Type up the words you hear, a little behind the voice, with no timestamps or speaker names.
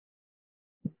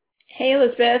Hey,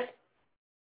 Elizabeth.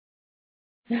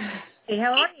 Hey,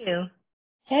 how are you?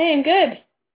 Hey, I'm good.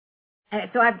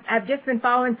 So I've just been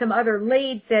following some other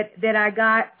leads that I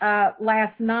got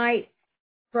last night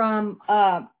from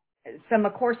some A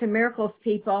Course in Miracles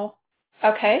people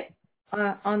Okay.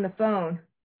 on the phone.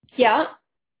 Yeah.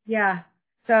 Yeah.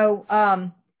 So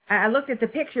I looked at the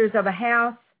pictures of a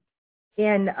house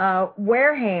in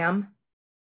Wareham.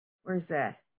 Where's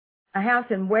that? A house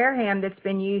in Wareham that's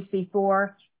been used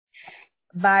before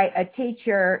by a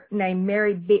teacher named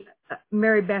Mary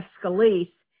Beth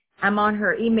Scalise. I'm on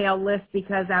her email list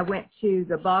because I went to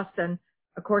the Boston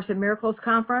A Course in Miracles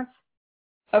conference,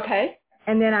 Okay.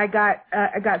 and then I got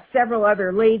several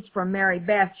other leads from Mary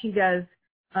Beth. She does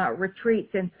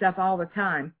retreats and stuff all the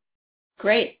time.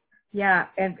 Great. Yeah,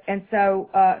 and so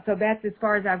that's as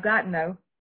far as I've gotten though.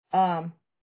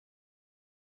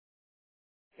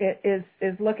 It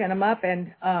is looking them up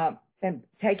and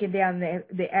taking down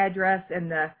the address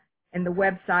and the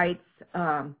websites.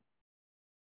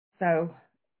 So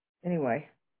anyway.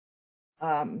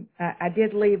 I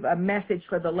did leave a message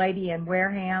for the lady in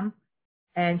Wareham,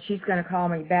 and she's going to call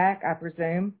me back, I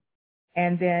presume.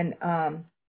 And then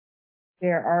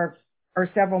there are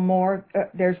several more.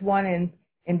 There's one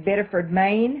in Biddeford,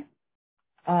 Maine,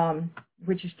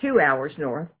 which is 2 hours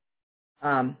north.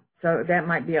 So that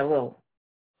might be a little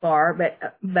far, but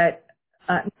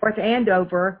North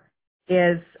Andover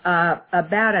is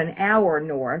about an hour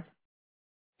north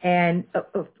and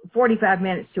 45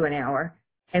 minutes to an hour.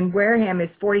 And Wareham is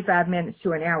 45 minutes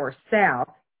to an hour south.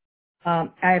 I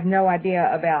have no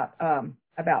idea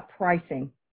about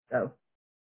pricing, though.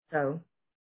 So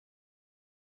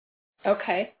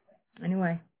Okay.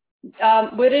 anyway,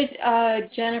 What did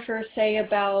Jennifer say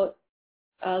about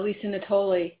Lisa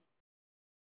Natoli?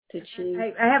 Did she?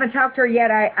 I haven't talked to her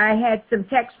yet. I had some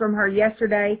text from her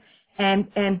yesterday, and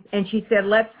she said,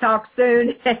 "Let's talk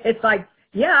soon." It's like,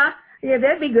 yeah,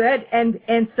 that'd be good.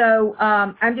 And so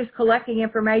I'm just collecting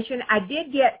information. I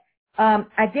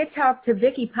did talk to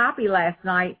Vicky Poppy last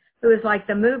night, who is like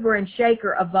the mover and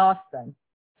shaker of Boston.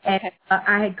 And Okay.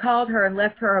 I had called her and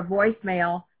left her a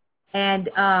voicemail, and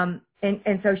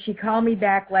so she called me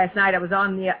back last night. I was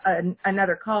on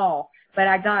another call, but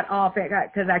I got off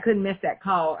because I couldn't miss that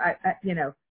call.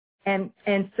 And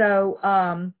so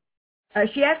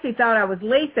she actually thought I was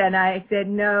Lisa, and I said,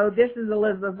 no, this is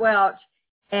Elizabeth Welch.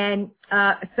 And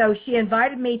so she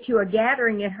invited me to a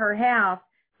gathering at her house,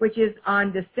 which is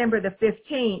on December the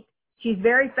 15th. She's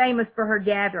very famous for her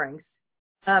gatherings.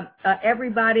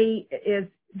 Everybody is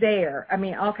there. I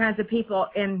mean, all kinds of people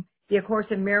in the A Course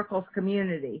in Miracles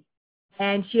community.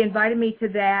 And she invited me to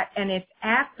that, and it's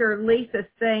after Lisa's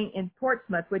thing in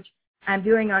Portsmouth, which I'm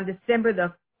doing on December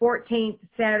the 14th,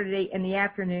 Saturday in the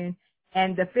afternoon,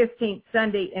 and the 15th,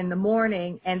 Sunday in the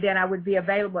morning, and then I would be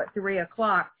available at 3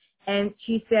 o'clock. And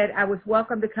she said I was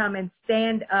welcome to come and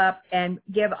stand up and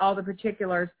give all the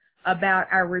particulars about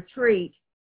our retreat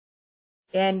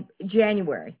in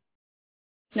January.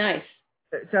 Nice.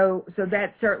 So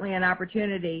that's certainly an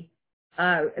opportunity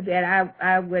that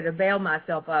I would avail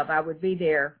myself of. I would be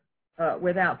there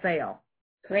without fail.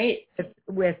 Great.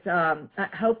 With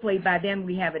hopefully by then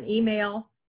we have an email,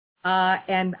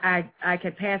 and I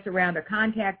could pass around a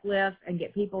contact list and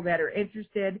get people that are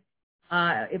interested.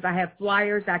 If I have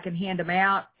flyers, I can hand them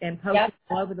out and post them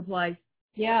all over the place.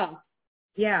 Yeah.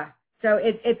 Yeah. So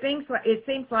it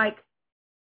seems like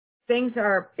things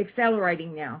are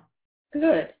accelerating now.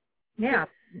 Good. Yeah.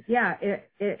 Yeah.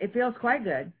 It feels quite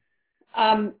good.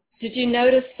 Did you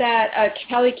notice that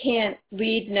Kelly can't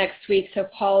lead next week, so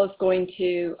Paul is going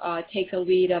to take the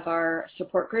lead of our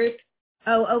support group?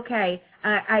 Oh, okay.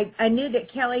 I knew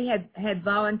that Kelly had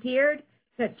volunteered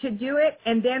to do it,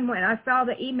 and then when I saw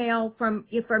the email from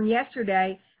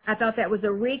yesterday, I thought that was a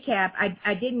recap.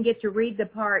 I didn't get to read the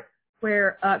part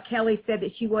where Kelly said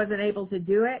that she wasn't able to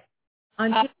do it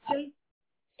on Tuesday.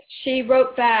 She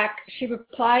wrote back. She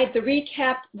replied, the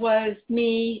recap was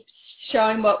me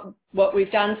showing what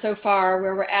we've done so far,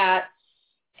 where we're at,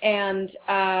 and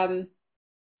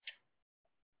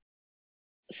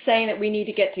saying that we need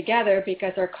to get together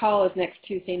because our call is next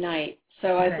Tuesday night.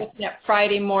 So I was looking at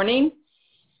Friday morning.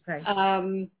 Okay.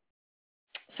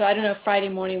 So I don't know if Friday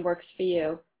morning works for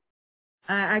you.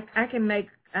 I can make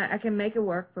it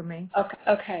work for me.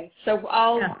 Okay. So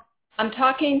I'm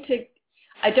talking to.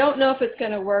 I don't know if it's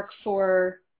going to work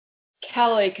for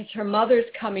Kelly because her mother's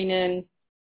coming in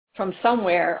from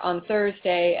somewhere on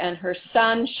Thursday, and her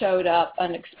son showed up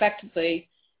unexpectedly.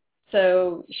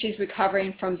 So she's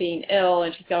recovering from being ill,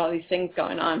 and she's got all these things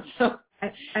going on. So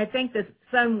I think the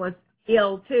son was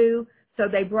ill too, so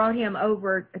they brought him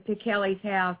over to Kelly's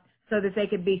house so that they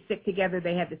could be sick together.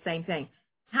 They had the same thing.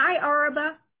 Hi,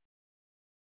 Araba.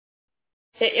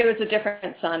 It was a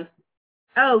different son.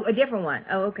 Oh, a different one.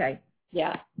 Oh, okay.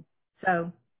 Yeah.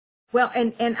 So, well,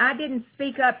 and I didn't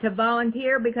speak up to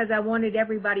volunteer because I wanted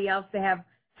everybody else to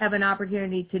have an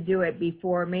opportunity to do it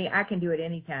before me. I can do it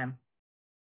anytime.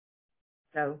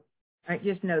 So, I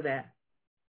just know that.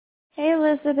 Hey,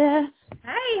 Elizabeth.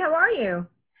 Hey, how are you?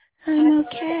 I'm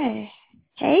okay.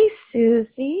 Hey,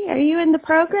 Susie. Are you in the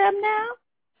program now?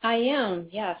 I am,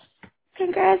 yes.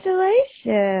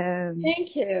 Congratulations.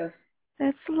 Thank you.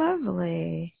 That's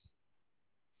lovely.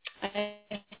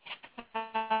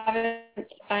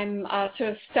 I'm sort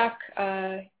of stuck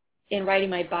in writing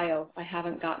my bio. I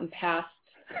haven't gotten past,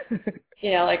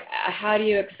 like how do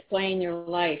you explain your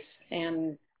life?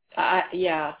 And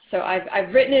so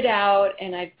I've written it out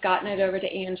and I've gotten it over to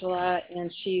Angela,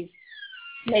 and she's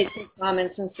made some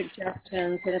comments and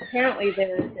suggestions. And apparently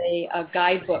there's a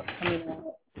guidebook coming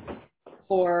out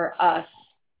for us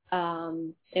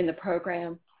in the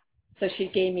program. So she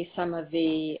gave me some of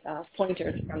the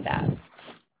pointers from that.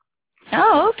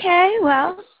 Oh, okay.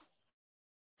 Well,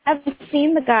 I haven't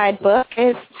seen the guidebook.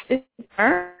 It's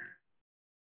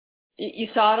You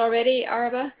saw it already,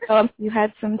 Araba? You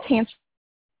had some tangible.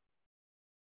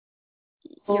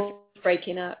 You're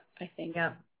breaking up, I think.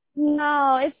 Yeah.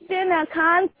 No, it's been a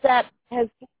concept.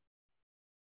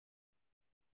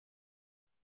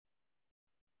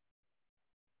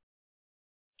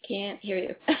 Can't hear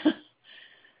you.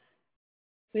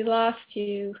 We lost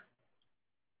you.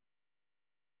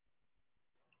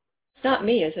 It's not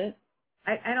me, is it?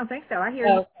 I don't think so. I hear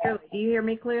you clearly. Do you hear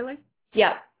me clearly?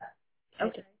 Yeah.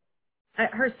 Okay.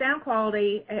 Her sound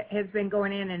quality has been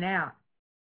going in and out.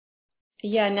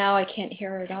 Yeah, now I can't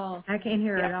hear her at all. I can't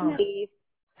hear her at all.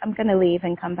 I'm going to leave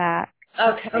and come back.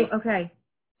 Okay. Oh, okay.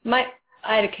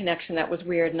 I had a connection that was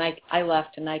weird, and I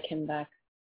left and I came back.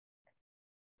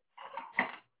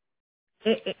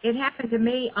 It happened to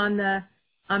me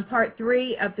on part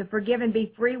 3 of the Forgive and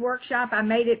Be Free workshop. I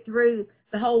made it through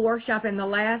the whole workshop in the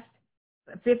last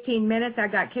 15 minutes. I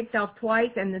got kicked off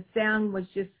twice, and the sound was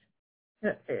just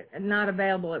not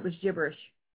available. It was gibberish.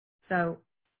 So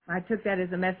I took that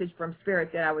as a message from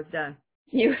Spirit that I was done.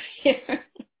 You were here.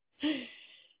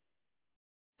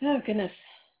 Oh, goodness.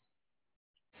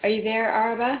 Are you there,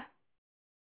 Araba?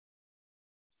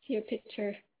 See your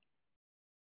picture.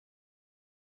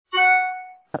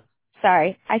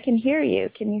 Sorry, I can hear you.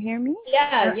 Can you hear me?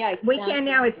 Yeah. We can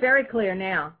now. It's very clear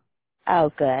now.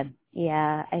 Oh, good.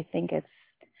 Yeah, I think it's,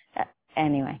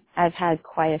 anyway, I've had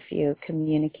quite a few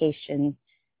communication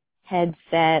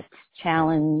headset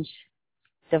challenge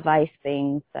device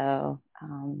things, so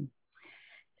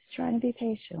just trying to be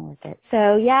patient with it.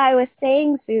 So, yeah, I was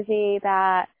saying, Susie,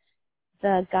 that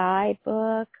the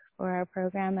guidebook for our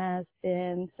program has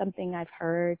been something I've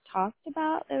heard talked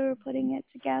about. They were putting it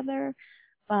together,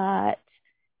 but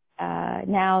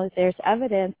now there's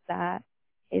evidence that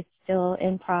it's still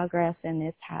in progress and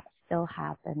it's still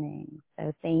happening.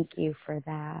 So thank you for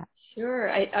that. Sure.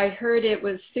 I heard it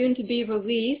was soon to be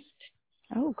released.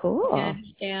 Oh, cool.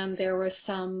 And there was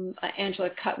some, Angela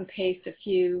cut and paste a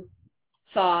few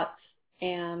thoughts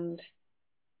and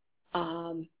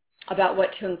about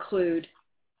what to include.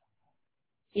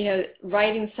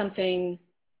 Writing something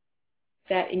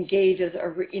that engages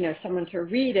someone to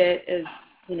read it is,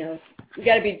 you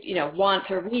got to be, want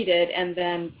to read it, and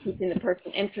then keeping the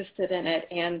person interested in it.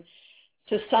 And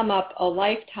to sum up a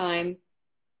lifetime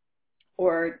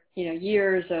or,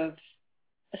 years of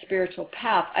a spiritual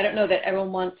path, I don't know that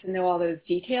everyone wants to know all those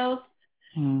details,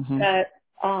 but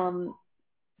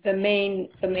the main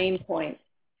point,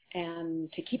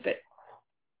 and to keep it,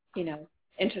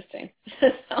 interesting.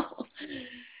 So,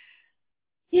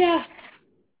 yeah.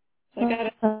 So I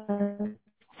gotta.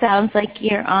 Sounds like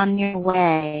you're on your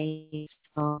way.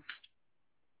 So.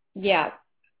 Yeah.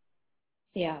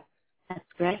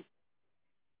 That's great.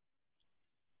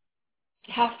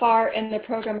 How far in the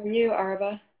program are you,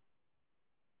 Araba?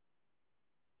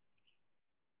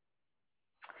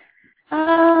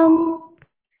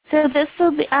 So this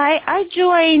will be, I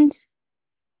joined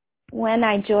when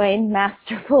I joined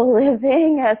Masterful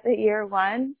Living as a year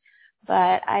 1,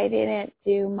 but I didn't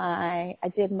do I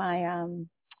did my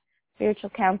spiritual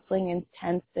counseling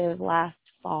intensive last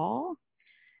fall.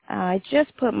 I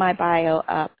just put my bio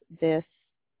up this,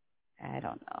 I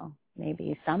don't know,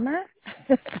 maybe summer.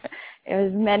 There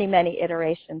was many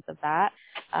iterations of that.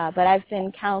 But I've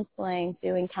been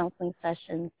doing counseling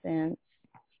sessions since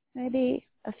maybe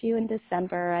a few in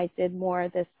December. I did more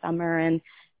this summer, and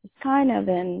it's kind of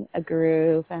in a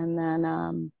groove. And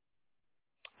then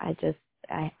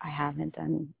I haven't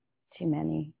done too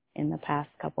many in the past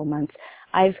couple months.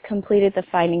 I've completed the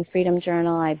Finding Freedom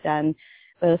Journal. I've done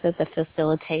both of the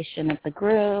facilitation of the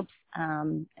groups,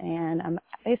 and I'm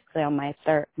basically on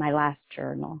my last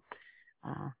journal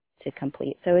to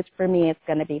complete. So for me, it's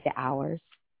going to be the hours.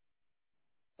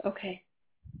 Okay.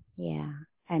 Yeah,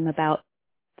 I'm about,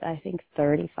 I think,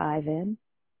 35 in.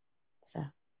 So.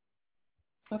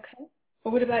 Okay.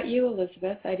 Well, what about you,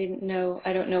 Elizabeth? I don't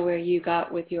know where you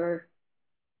got with your.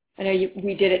 I know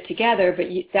we did it together, but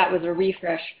that was a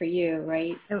refresh for you,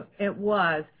 right? It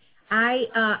was.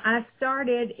 I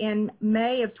started in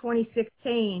May of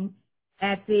 2016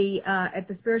 at the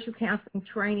spiritual counseling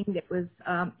training that was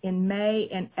in May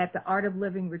and at the Art of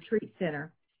Living Retreat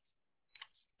Center.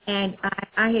 And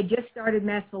I had just started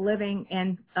Masterful Living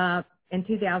in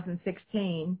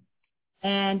 2016,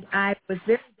 and I was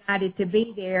very excited to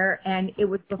be there. And it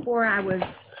was before I was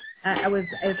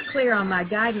as clear on my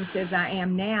guidance as I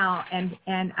am now, and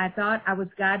I thought I was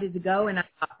guided to go, and I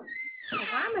thought,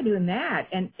 why am I doing that?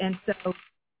 And so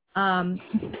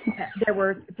there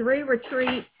were 3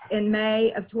 retreats in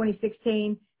May of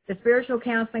 2016, the spiritual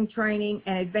counseling training,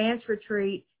 an advanced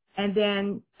retreat, and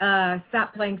then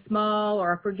Stop Playing Small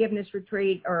or a forgiveness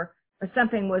retreat or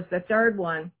something was the 3rd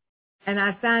one. And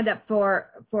I signed up for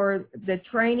the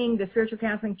training, the spiritual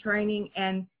counseling training,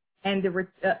 and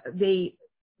the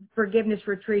forgiveness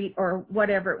retreat or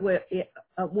whatever it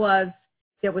was.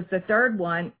 It was the 3rd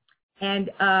one. And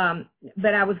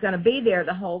but I was going to be there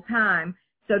the whole time.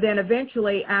 So then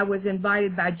eventually I was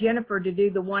invited by Jennifer to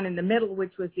do the one in the middle,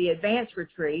 which was the advanced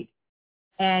retreat.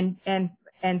 And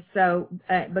so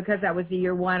because I was the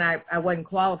year 1, I wasn't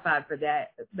qualified for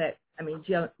that. But I mean,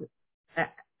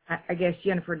 I guess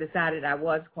Jennifer decided I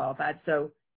was qualified.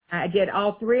 So I did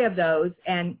all 3 of those,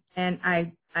 and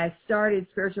I started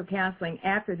spiritual counseling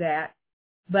after that.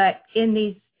 But in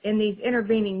these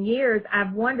intervening years,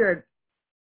 I've wondered,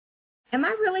 am I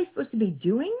really supposed to be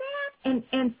doing that?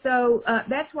 And so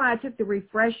that's why I took the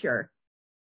refresher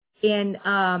in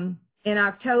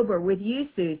October with you,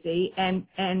 Susie. And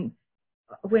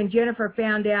when Jennifer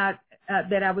found out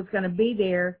that I was going to be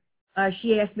there,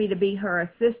 she asked me to be her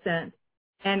assistant,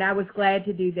 and I was glad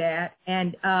to do that.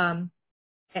 And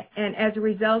as a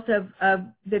result of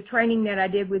the training that I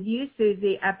did with you,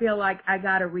 Susie, I feel like I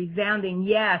got a resounding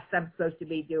yes, I'm supposed to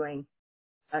be doing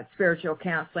spiritual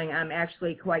counseling. I'm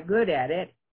actually quite good at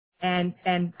it, and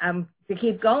I'm to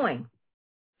keep going.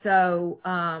 So,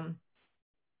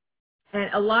 and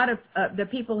a lot of the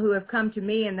people who have come to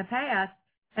me in the past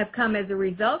have come as a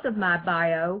result of my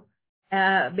bio,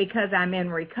 because I'm in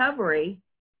recovery,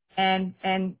 and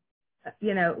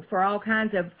for all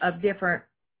kinds of different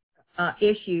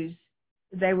issues,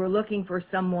 they were looking for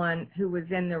someone who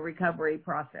was in the recovery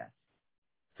process.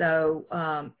 So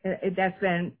that's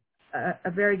been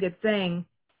a very good thing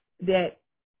that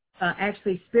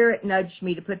actually Spirit nudged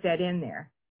me to put that in there.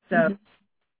 So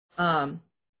the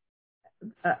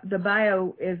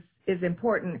bio is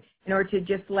important in order to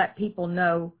just let people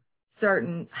know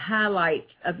certain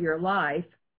highlights of your life.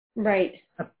 Right.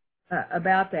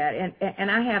 About that.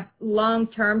 And I have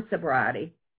long-term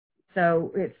sobriety.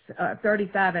 So it's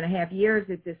 35 and a half years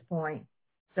at this point.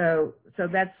 So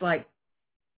that's like,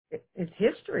 it's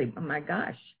history. Oh my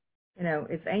gosh.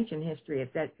 It's ancient history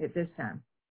at this time.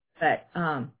 But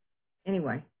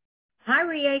anyway. Hi,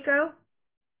 Rieko.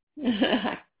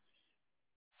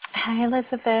 Hi,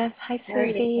 Elizabeth. Hi,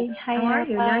 Susie. Hi, how are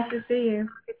you? Erica. Nice to see you.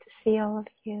 Good to see all of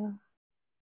you.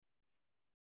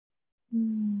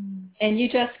 And you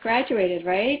just graduated,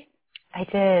 right? I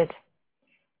did.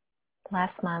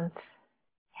 Last month.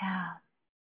 Yeah.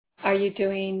 Are you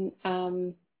doing,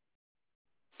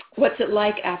 what's it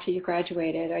like after you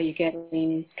graduated? Are you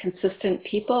getting consistent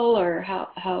people, or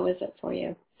how is it for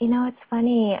you? It's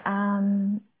funny.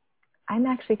 I'm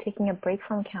actually taking a break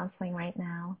from counseling right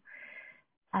now.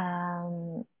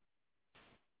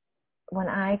 When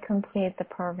I completed the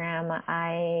program,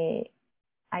 I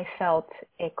felt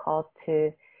a call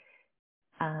to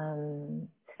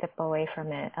step away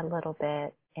from it a little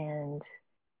bit and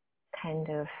kind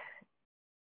of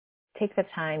take the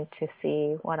time to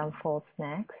see what unfolds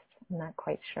next. I'm not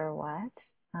quite sure what.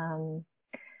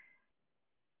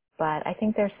 But I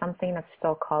think there's something that's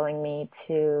still calling me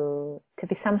to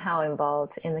be somehow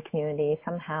involved in the community,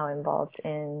 somehow involved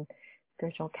in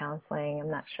spiritual counseling.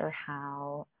 I'm not sure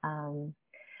how.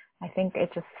 I think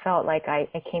it just felt like I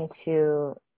came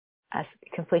to a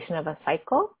completion of a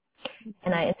cycle,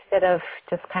 and instead of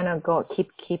just kind of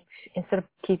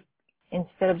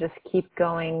instead of just keep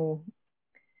going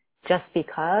just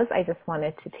because, I just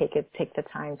wanted to take the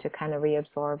time to kind of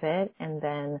reabsorb it, and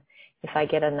then if I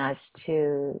get a nudge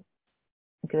to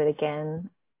do it again,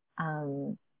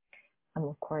 I'm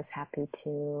of course happy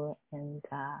to. And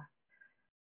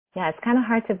yeah, it's kind of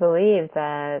hard to believe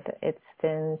that it's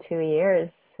been 2 years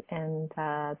and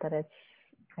that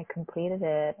I completed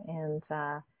it. And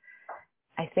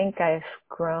I think I've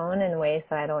grown in ways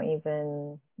that I don't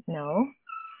even know.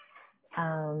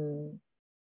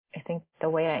 I think the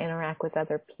way I interact with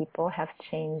other people have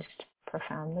changed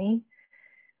profoundly.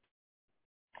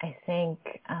 I think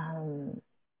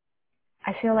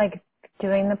I feel like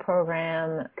doing the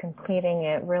program, completing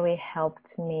it, really helped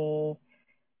me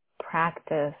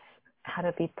practice how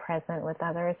to be present with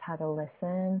others, how to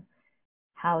listen,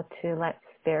 how to let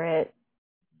spirit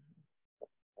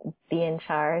be in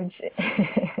charge,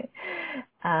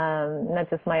 not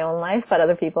just my own life, but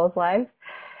other people's lives.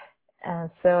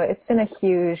 So it's been a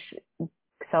huge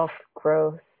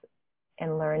self-growth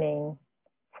and learning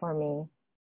for me.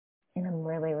 And I'm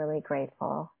really, really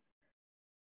grateful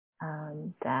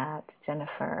that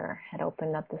Jennifer had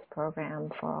opened up this program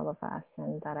for all of us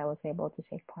and that I was able to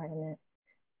take part in it.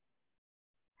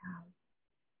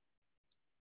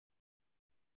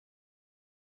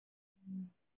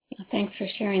 Thanks for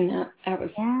sharing that. That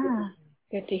was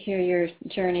good to hear your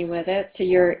journey with it. So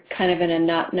you're kind of in a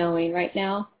not knowing right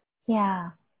now? Yeah,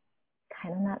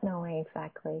 kind of not knowing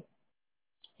exactly.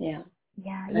 Yeah.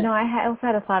 Yeah, I also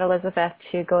had a thought, Elizabeth,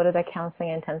 to go to the counseling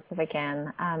intensive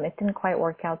again. It didn't quite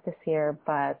work out this year,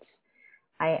 but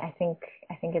I think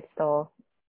it's still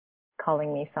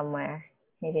calling me somewhere,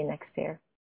 maybe next year.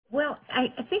 Well, I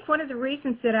think one of the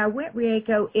reasons that I went,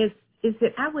 Rieko, is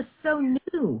that I was so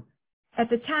new at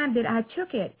the time that I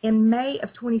took it in May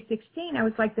of 2016. I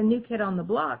was like the new kid on the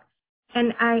block.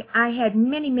 And I had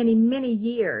many, many, many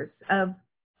years of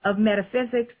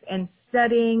metaphysics and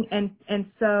studying. And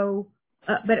so,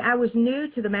 but I was new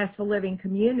to the Masterful Living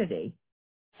community.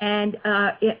 And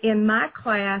in my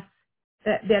class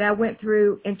that I went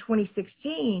through in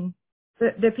 2016,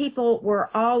 the people were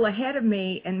all ahead of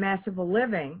me in Masterful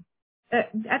Living.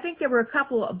 I think there were a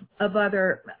couple of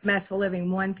other Masterful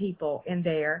Living 1 people in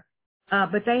there,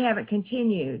 but they haven't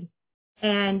continued.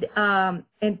 And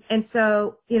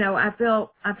so, I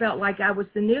felt like I was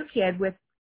the new kid with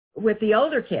the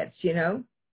older kids,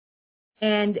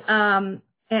 and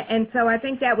so I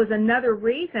think that was another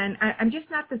reason. I'm just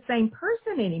not the same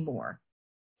person anymore.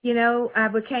 I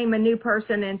became a new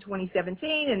person in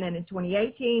 2017 and then in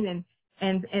 2018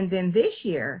 and then this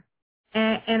year.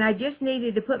 And I just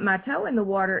needed to put my toe in the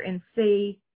water and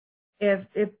see if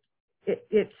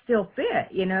it still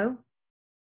fit,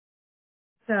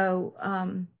 So,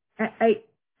 I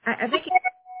think it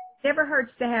never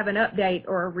hurts to have an update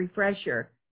or a refresher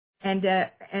and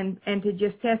to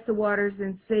just test the waters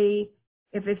and see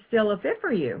if it's still a fit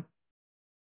for you.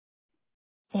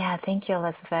 Yeah, thank you,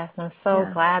 Elizabeth. I'm so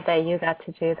glad that you got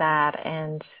to do that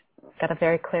and got a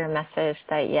very clear message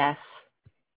that yes,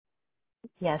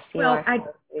 you are.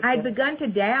 Well, I'd begun to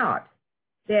doubt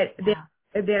that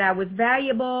I was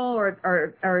valuable or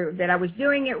that I was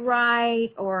doing it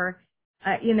right or,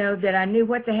 that I knew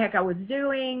what the heck I was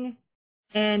doing.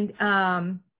 And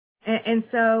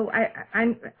so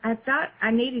I thought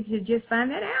I needed to just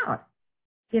find that out,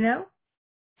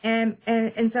 and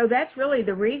so that's really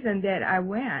the reason that I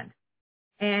went.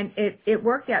 And it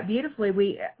worked out beautifully.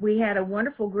 We had a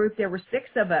wonderful group. There were 6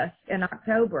 of us in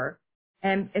October,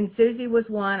 and Susie was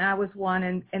one, I was one,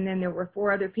 and then there were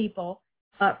 4 other people.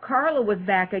 Carla was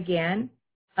back again.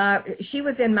 She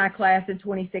was in my class in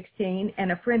 2016,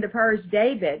 and a friend of hers,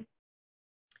 David,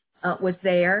 was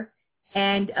there,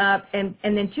 and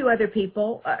then 2 other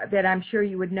people that I'm sure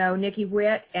you would know, Nikki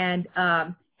Witt and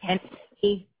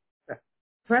Amy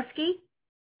Prusky.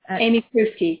 Amy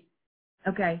Prusky.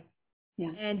 Okay.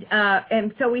 Yeah.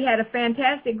 And so we had a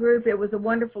fantastic group. It was a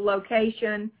wonderful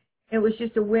location. It was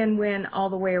just a win-win all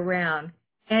the way around.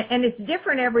 And it's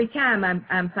different every time,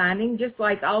 I'm finding, just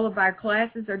like all of our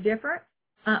classes are different,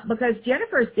 because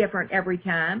Jennifer's different every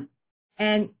time.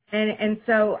 And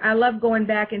so I love going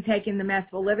back and taking the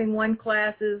Masterful Living 1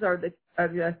 classes or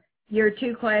the year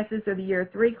 2 classes or the year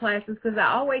 3 classes, because I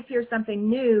always hear something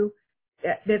new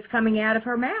that's coming out of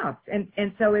her mouth.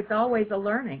 And so it's always a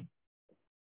learning.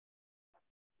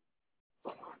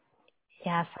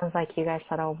 Yeah, sounds like you guys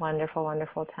had a wonderful,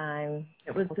 wonderful time.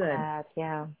 It was good.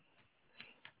 Yeah.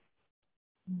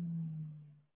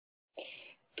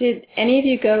 Did any of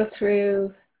you go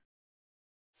through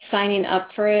signing up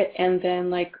for it and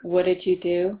then, what did you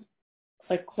do?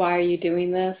 Why are you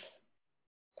doing this?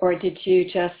 Or did you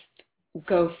just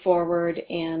go forward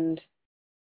and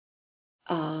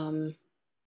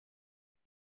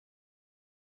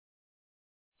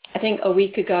I think a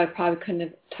week ago I probably couldn't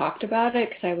have talked about it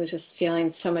because I was just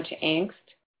feeling so much angst.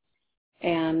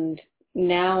 And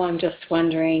now I'm just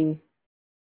wondering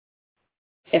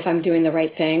if I'm doing the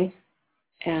right thing,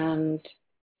 and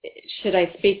should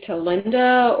I speak to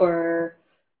Linda or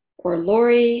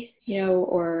Lori,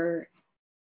 or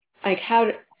like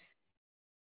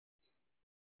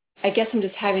I guess I'm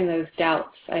just having those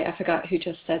doubts. I forgot who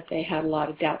just said they had a lot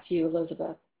of doubts. You,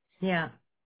 Elizabeth. Yeah.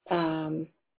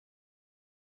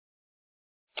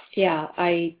 Yeah,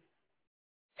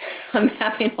 I'm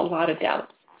having a lot of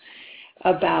doubts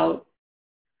about,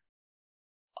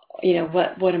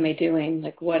 what am I doing?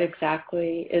 Like, what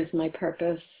exactly is my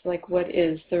purpose? Like, what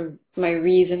is my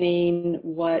reasoning?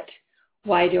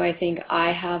 Why do I think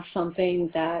I have something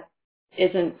that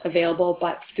isn't available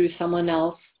but through someone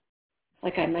else?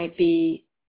 Like I might be,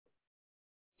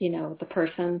 the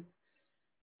person,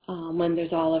 when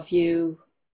there's all of you,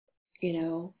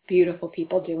 beautiful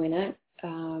people doing it.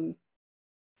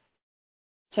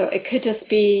 So it could just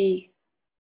be,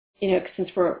 since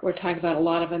we're talking about a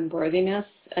lot of unworthiness,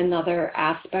 another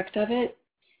aspect of it.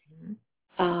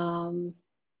 And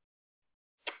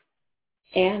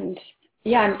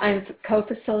yeah, I'm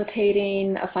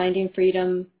co-facilitating a Finding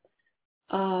Freedom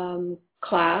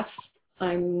class.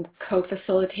 I'm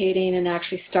co-facilitating and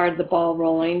actually started the ball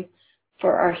rolling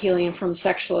for our Healing from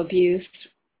Sexual Abuse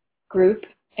group,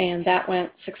 and that went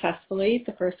successfully,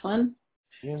 the first one.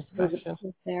 Was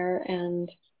there, and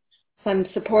so I'm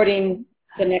supporting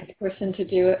the next person to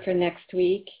do it for next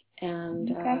week,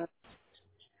 and okay.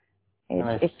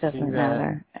 It doesn't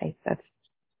matter. That's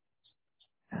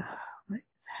what's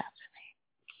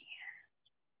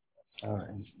happening.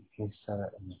 And he said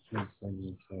it, and he said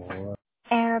you to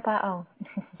Araba, oh,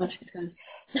 she's gone.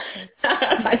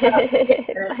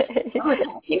 What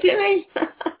are you doing?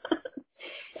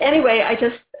 Anyway,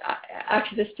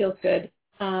 actually this feels good.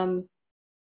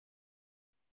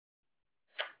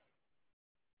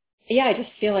 Yeah, I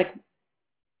just feel like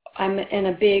I'm in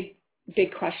a big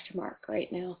question mark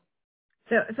right now.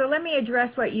 So let me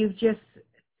address what you've just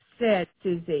said,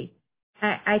 Susie.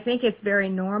 I think it's very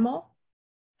normal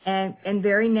and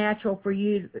very natural for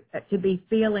you to be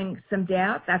feeling some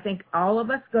doubts. I think all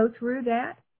of us go through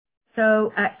that.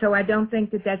 So I don't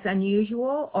think that that's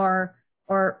unusual or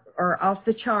off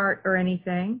the chart or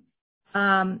anything.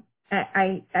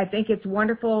 I think it's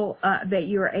wonderful that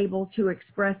you're able to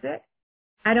express it.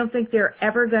 I don't think there are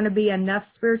ever going to be enough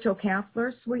spiritual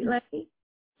counselors, sweet lady,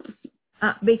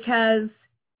 because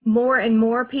more and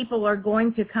more people are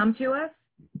going to come to us,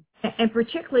 and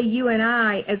particularly you and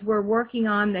I, as we're working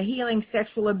on the Healing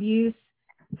Sexual Abuse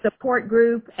support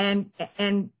group and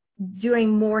doing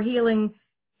more healing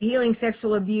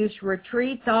sexual abuse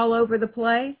retreats all over the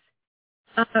place.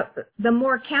 The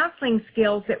more counseling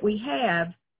skills that we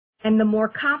have and the more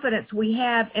confidence we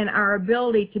have in our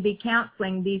ability to be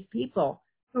counseling these people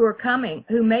who are coming,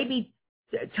 who may be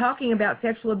talking about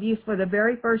sexual abuse for the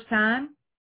very first time,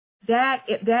 that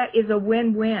is a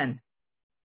win-win.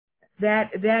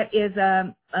 That is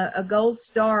a gold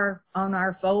star on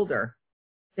our folder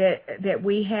that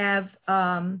we have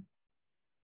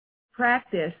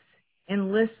practice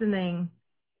in listening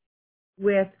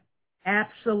with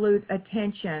absolute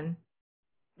attention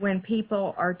when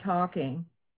people are talking.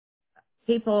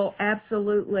 People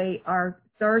absolutely are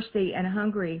thirsty and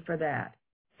hungry for that.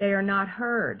 They are not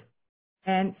heard.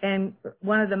 And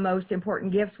one of the most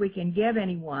important gifts we can give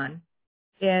anyone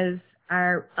is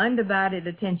our undivided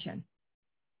attention.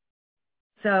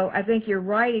 So I think you're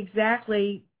right,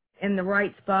 exactly in the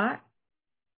right spot.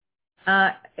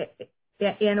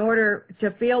 In order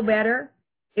to feel better,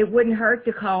 it wouldn't hurt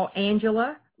to call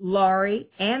Angela, Laurie,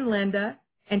 and Linda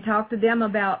and talk to them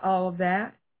about all of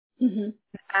that. Mm-hmm.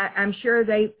 I'm sure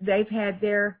they've had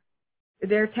their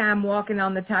time walking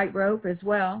on the tightrope as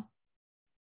well.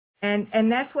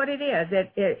 And that's what it is.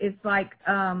 It's like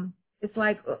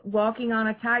walking on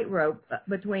a tightrope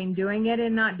between doing it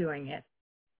and not doing it.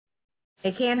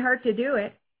 It can't hurt to do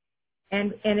it,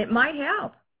 and it might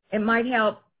help. It might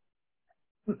help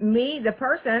me, the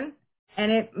person,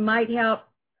 and it might help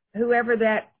whoever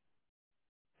that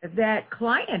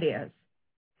client is.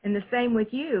 And the same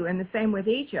with you, and the same with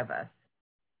each of us.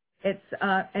 It's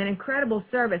an incredible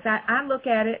service. I look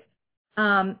at it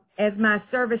as my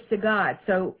service to God.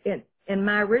 So in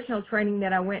my original training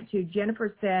that I went to,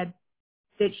 Jennifer said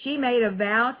that she made a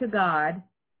vow to God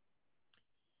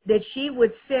that she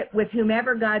would sit with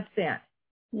whomever God sent.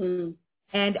 Mm.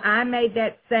 And I made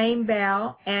that same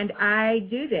vow, and I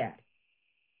do that.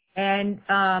 And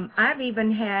I've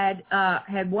even had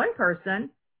one person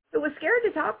who was scared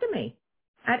to talk to me.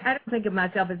 I don't think of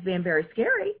myself as being very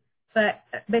scary, but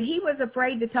he was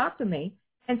afraid to talk to me.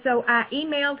 And so I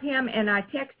emailed him and I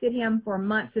texted him for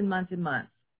months and months and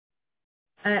months.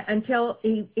 until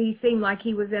he seemed like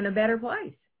he was in a better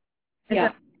place. And Yeah.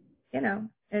 so, you know,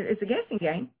 it's a guessing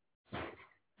game,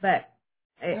 but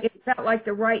it felt like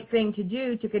the right thing to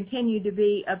do to continue to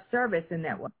be of service in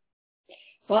that way.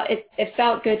 Well, it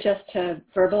felt good just to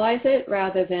verbalize it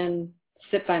rather than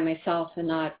sit by myself and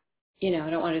not, I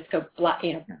don't want to just go,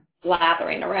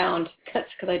 blathering around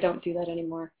because I don't do that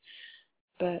anymore.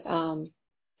 But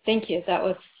thank you. That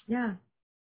was, yeah.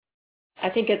 I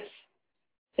think it's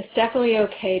definitely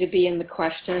okay to be in the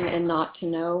question and not to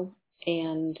know.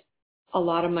 And a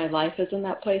lot of my life is in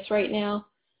that place right now.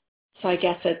 So I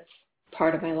guess it's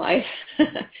part of my life.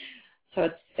 So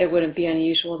it wouldn't be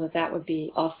unusual that would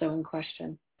be also in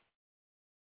question.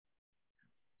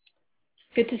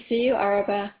 Good to see you,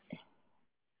 Araba.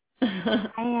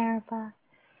 Hi, Araba.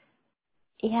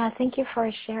 Yeah, thank you for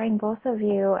sharing, both of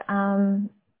you.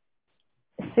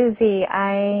 Susie,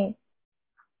 I'm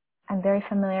very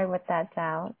familiar with that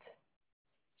doubt.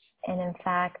 And in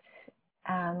fact,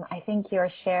 I think your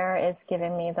share is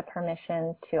giving me the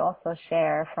permission to also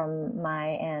share from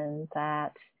my end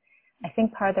that I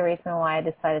think part of the reason why I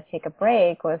decided to take a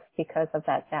break was because of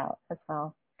that doubt as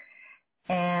well.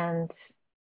 And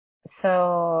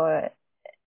so,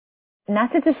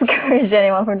 not to discourage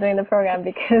anyone from doing the program,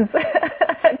 because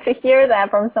to hear that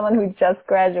from someone who just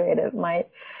graduated might,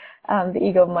 the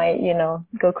ego might,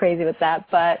 go crazy with that.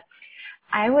 But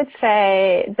I would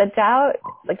say the doubt,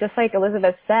 just like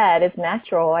Elizabeth said, is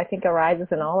natural. I think arises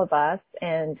in all of us,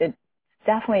 and it's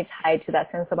definitely tied to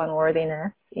that sense of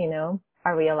unworthiness.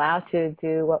 Are we allowed to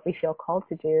do what we feel called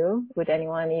to do? Would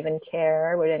anyone even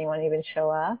care? Would anyone even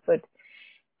show up?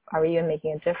 Are we even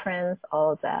making a difference?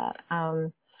 All of that.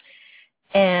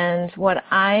 And what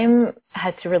I'm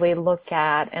had to really look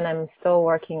at, and I'm still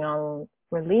working on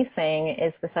releasing,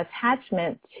 is this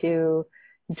attachment to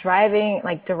deriving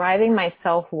my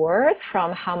self-worth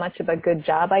from how much of a good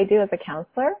job I do as a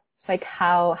counselor, like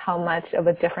how much of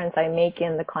a difference I make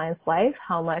in the client's life,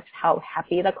 how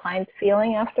happy the client's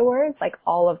feeling afterwards, like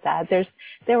all of that.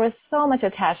 There was so much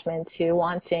attachment to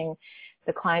wanting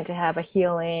the client to have a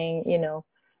healing,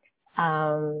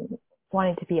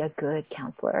 wanting to be a good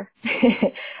counselor.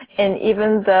 And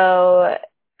even though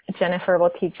Jennifer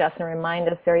will teach us and remind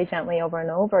us very gently over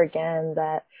and over again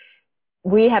that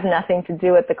we have nothing to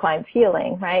do with the client's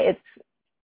healing, right?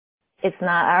 It's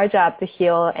not our job to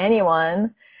heal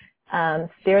anyone.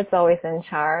 Spirit's always in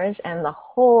charge, and the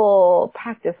whole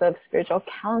practice of spiritual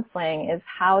counseling is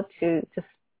how to just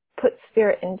put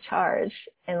Spirit in charge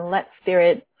and let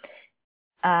Spirit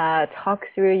talk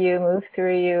through you, move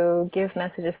through you, give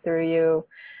messages through you,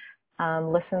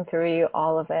 listen through you,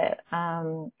 all of it.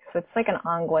 So it's like an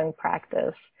ongoing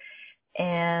practice.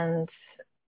 And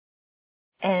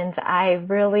I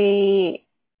really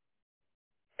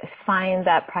find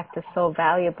that practice so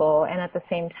valuable. And at the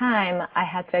same time, I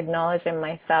had to acknowledge in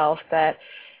myself that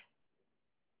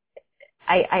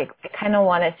I kind of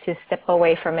wanted to step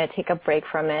away from it, take a break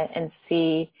from it, and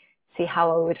see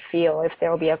how it would feel, if there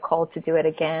will be a call to do it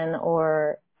again,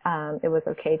 or it was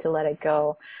okay to let it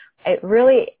go. I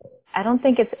don't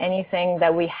think it's anything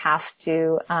that we have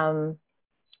to,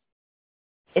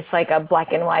 it's like a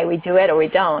black and white, we do it or we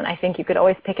don't. I think you could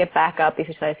always pick it back up if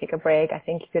you decide to take a break. I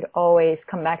think you could always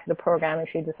come back to the program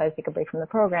if you decide to take a break from the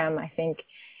program. I think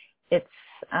it's,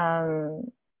 I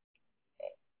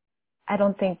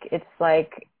don't think it's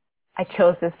like, I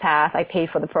chose this path, I paid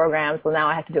for the program, so now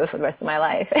I have to do it for the rest of my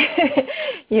life,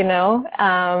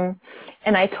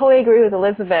 and I totally agree with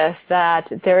Elizabeth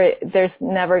that there's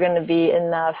never going to be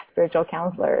enough spiritual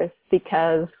counselors,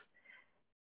 because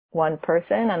one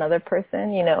person, another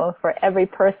person, for every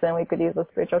person we could use a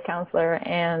spiritual counselor.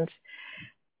 And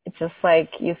it's just like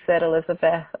you said,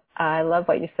 Elizabeth, I love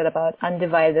what you said about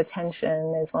undivided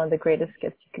attention is one of the greatest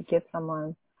gifts you could give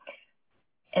someone.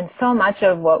 And so much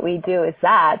of what we do is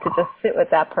that, to just sit with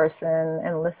that person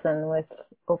and listen with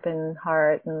open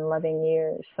heart and loving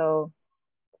ears. So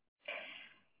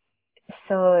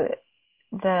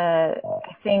I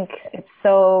think it's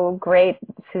so great,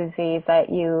 Susie, that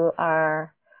you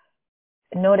are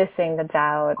noticing the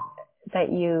doubt,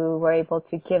 that you were able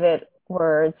to give it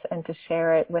words and to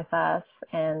share it with us,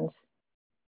 and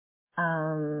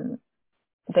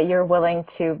that you're willing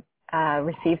to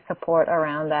receive support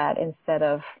around that instead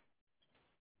of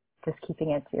just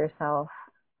keeping it to yourself,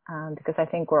 because I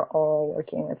think we're all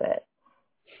working with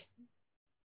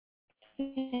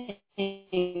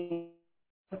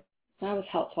That was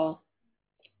helpful.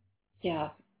 Yeah.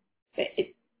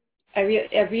 I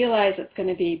realize it's going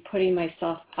to be putting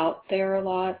myself out there a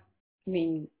lot. I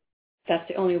mean, that's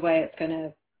the only way it's going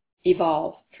to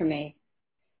evolve for me.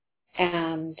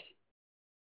 And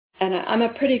and I'm a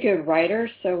pretty good writer,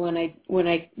 so when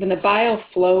the bio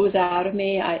flows out of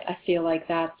me, I feel like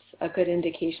that's a good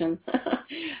indication.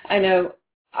 I know,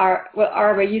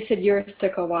 Arba, you said yours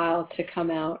took a while to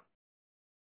come out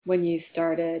when you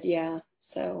started, yeah.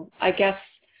 So I guess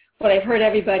what I've heard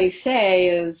everybody say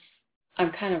is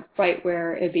I'm kind of right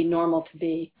where it'd be normal to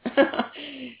be.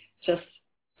 Just,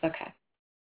 okay.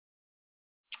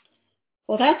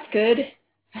 Well, that's good.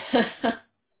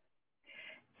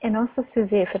 And also,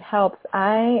 Susie, if it helps,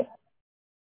 I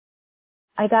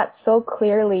got so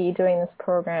clearly during this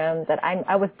program that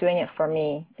I was doing it for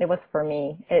me. It was for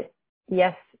me.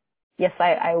 Yes,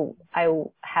 I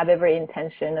have every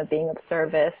intention of being of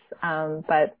service,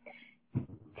 but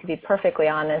to be perfectly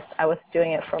honest, I was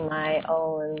doing it for my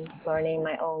own learning,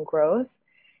 my own growth,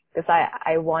 because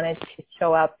I wanted to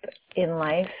show up in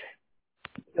life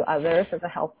to others as a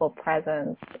helpful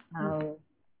presence.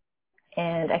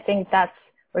 And I think that's,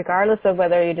 regardless of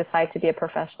whether you decide to be a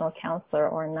professional counselor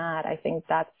or not, I think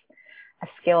that's a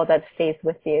skill that stays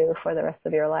with you for the rest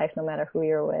of your life, no matter who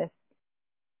you're with.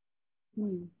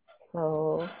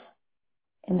 So,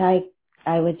 and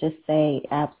I would just say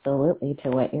absolutely to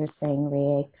what you're saying,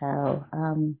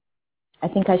 Rieko. I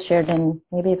think I shared in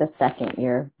maybe the second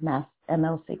year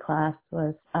MLC class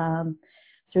was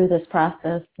through this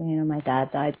process. My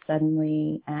dad died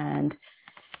suddenly, and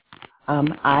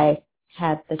I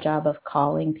had the job of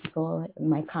calling people,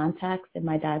 my contacts in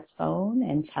my dad's phone,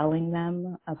 and telling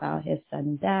them about his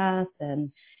sudden death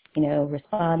and,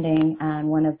 responding. And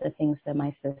one of the things that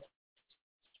my sister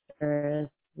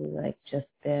has just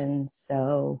been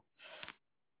so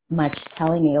much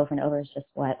telling me over and over is just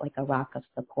like a rock of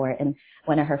support. And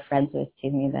one of her friends was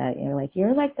telling me that,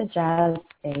 you're like the jazz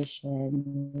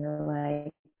station. You're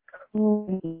like,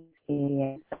 who needs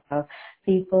you? So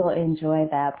people enjoy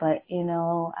that. But,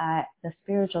 the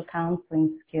spiritual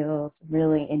counseling skills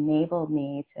really enabled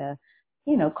me to,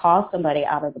 call somebody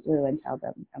out of the blue and tell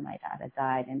them that my dad had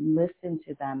died, and listen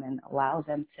to them and allow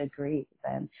them to grieve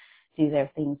and do their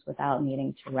things without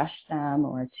needing to rush them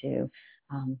or to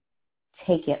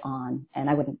take it on. And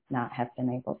I would not have been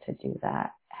able to do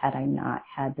that had I not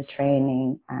had the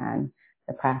training and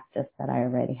the practice that I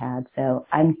already had. So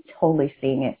I'm totally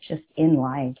seeing it just in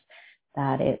life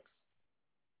that it's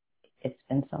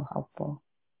been so helpful.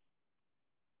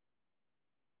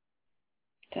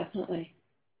 Definitely.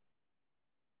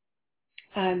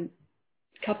 A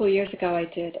couple of years ago, I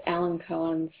did Alan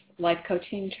Cohen's life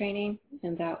coaching training,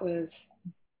 and that was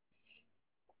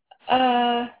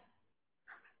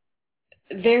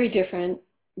very different,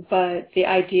 but the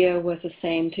idea was the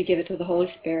same, to give it to the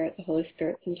Holy Spirit. The Holy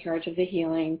Spirit's in charge of the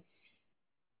healing.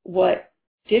 What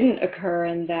didn't occur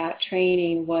in that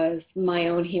training was my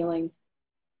own healing.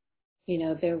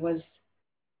 It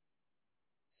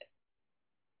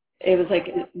was like,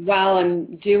 while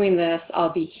I'm doing this,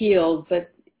 I'll be healed,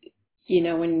 but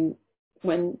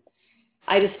when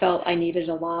I just felt I needed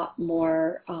a lot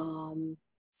more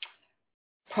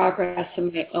progress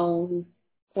in my own,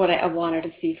 what I wanted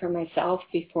to see for myself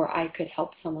before I could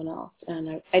help someone else.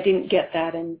 And I didn't get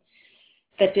that, and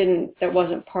that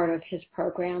wasn't part of his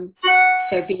program.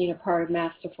 So being a part of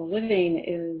Masterful Living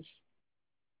is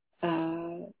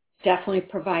definitely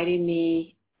providing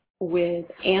me with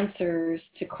answers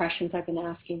to questions I've been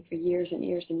asking for years and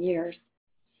years and years.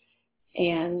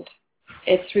 And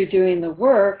it's through doing the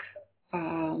work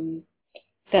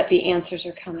that the answers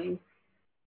are coming.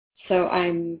 So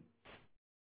I'm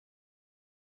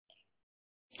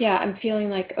feeling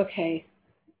like, okay,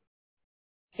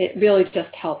 it really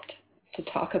just helped to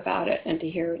talk about it and to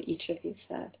hear what each of you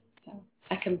said. So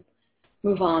I can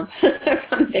move on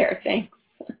from there. Thanks.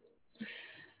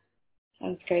 That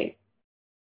was great.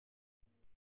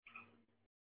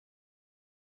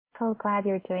 so glad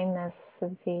you're doing this,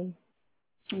 Susie.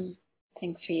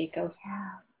 Thanks, Rieko. Yeah.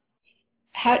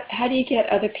 How do you get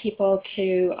other people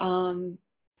to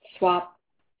swap,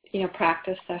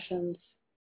 practice sessions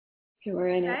who are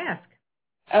in it? Ask.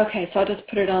 Okay, so I'll just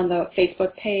put it on the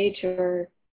Facebook page,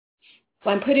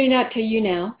 well, I'm putting it to you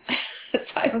now.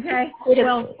 Okay.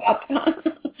 Well,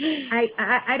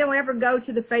 I don't ever go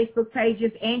to the Facebook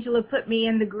pages. Angela put me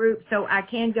in the group, so I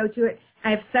can go to it.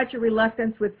 I have such a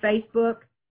reluctance with Facebook.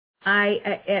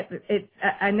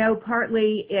 I know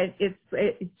partly it's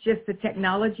just the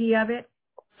technology of it,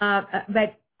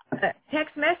 but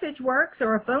text message works,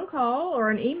 or a phone call, or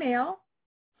an email.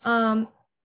 All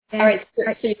right,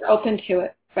 so you're open to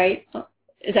it, right?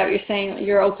 Is that what you're saying?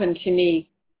 You're open to me?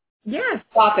 Yes.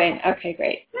 Swapping. Okay,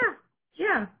 great.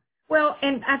 Yeah. Well,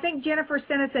 and I think Jennifer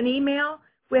sent us an email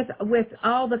with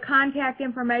all the contact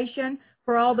information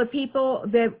for all the people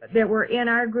that were in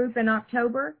our group in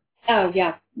October. Oh,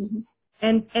 yeah. Mm-hmm.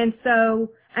 And so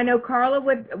I know Carla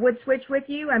would switch with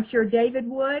you. I'm sure David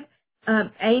would.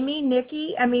 Amy,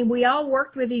 Nikki. I mean, we all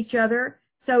worked with each other.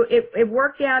 So it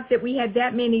worked out that we had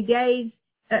that many days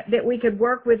that we could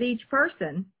work with each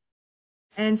person.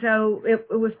 And so it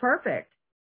was perfect.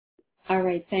 All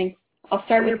right, thanks. I'll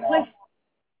start with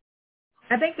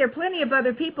I think there are plenty of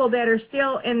other people that are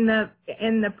still in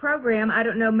the program. I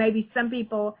don't know, maybe some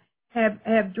people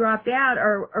have dropped out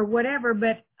or whatever,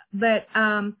 but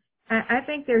I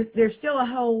think there's still a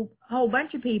whole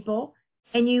bunch of people,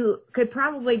 and you could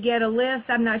probably get a list.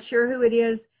 I'm not sure who it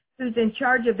is who's in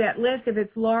charge of that list, if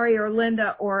it's Laurie or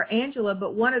Linda or Angela,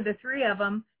 but one of the three of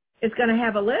them is going to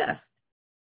have a list.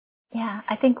 Yeah,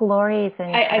 I think Lori is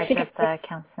in charge of the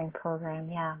counseling program.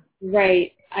 Yeah.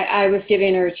 Right. I was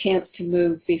giving her a chance to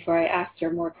move before I asked her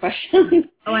more questions.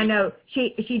 Oh, I know.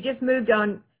 She just moved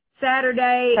on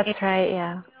Saturday. That's right.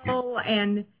 Yeah.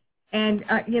 And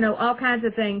you know, all kinds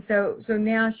of things. So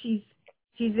now she's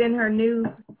in her new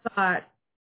spot.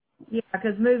 Yeah,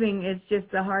 because moving is just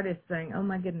the hardest thing. Oh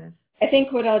my goodness. I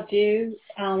think what I'll do,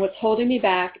 what's holding me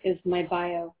back is my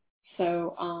bio.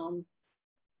 So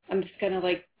I'm just gonna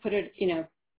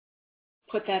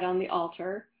put that on the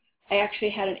altar. I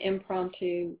actually had an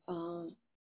impromptu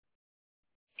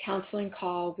counseling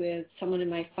call with someone in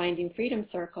my Finding Freedom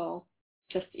circle,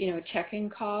 just a check-in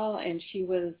call, and she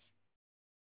was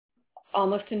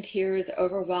almost in tears,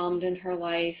 overwhelmed in her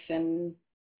life, and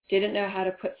didn't know how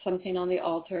to put something on the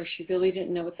altar. She really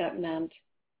didn't know what that meant.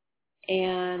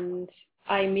 And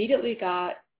I immediately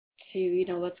got to,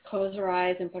 let's close our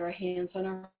eyes and put our hands on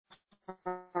our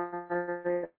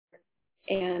heart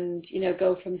and,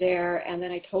 go from there. And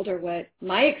then I told her what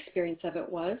my experience of it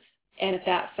was. And if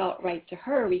that felt right to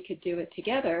her, we could do it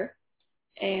together.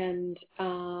 And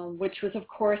which was, of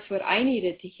course, what I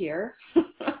needed to hear.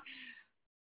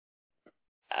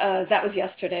 That was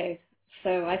yesterday.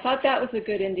 So I thought that was a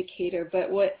good indicator.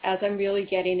 But as I'm really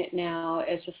getting it now,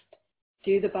 is just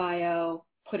do the bio,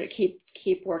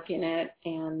 keep working it,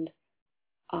 and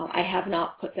I have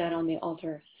not put that on the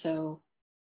altar. So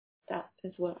that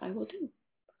is what I will do.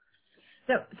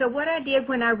 So what I did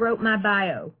when I wrote my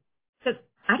bio, because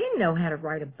I didn't know how to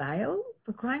write a bio,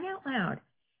 for crying out loud.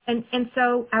 And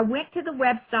so I went to the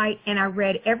website and I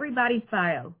read everybody's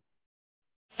bio.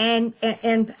 And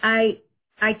I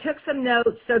took some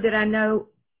notes so that I knew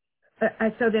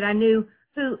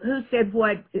who said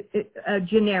what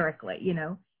generically,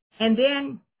 And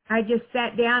then I just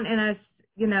sat down and I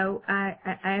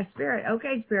asked Spirit,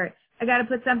 okay, Spirit, I got to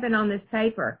put something on this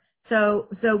paper. So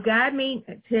guide me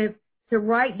to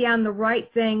write down the right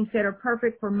things that are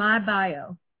perfect for my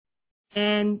bio.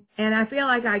 And I feel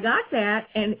like I got that,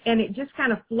 and it just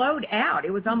kind of flowed out.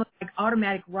 It was almost like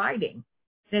automatic writing.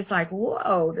 And it's like,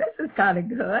 whoa, this is kind of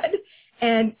good.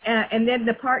 And then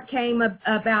the part came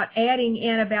about adding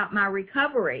in about my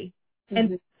recovery. Mm-hmm.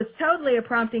 And it was totally a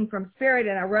prompting from Spirit,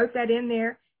 and I wrote that in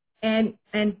there. And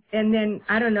then,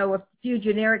 I don't know, a few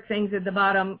generic things at the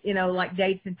bottom, like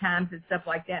dates and times and stuff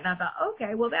like that. And I thought,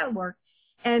 okay, well, that'll work.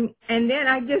 And then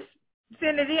I just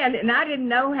sent it in, and I didn't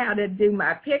know how to do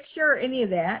my picture or any of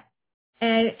that.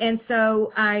 And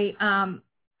so I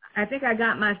think I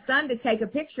got my son to take a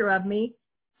picture of me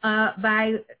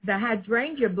by the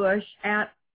hydrangea bush out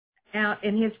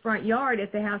in his front yard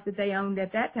at the house that they owned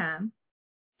at that time.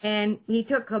 And he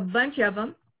took a bunch of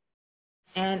them,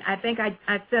 and I think I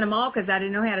sent them all because I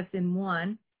didn't know how to send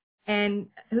one. And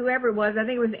whoever it was, I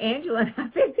think it was Angela, and I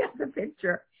picked out the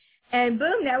picture. And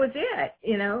boom, that was it.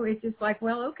 It's just like,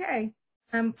 well, okay,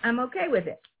 I'm okay with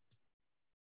it.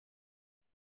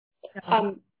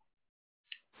 So.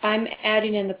 I'm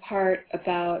adding in the part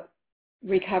about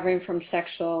recovering from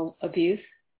sexual abuse.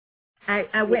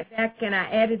 I went back and I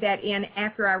added that in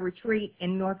after our retreat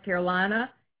in North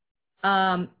Carolina,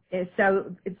 so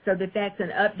that's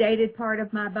an updated part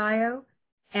of my bio,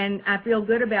 and I feel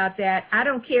good about that. I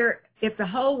don't care if the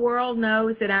whole world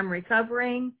knows that I'm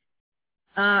recovering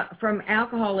from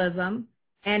alcoholism,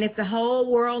 and if the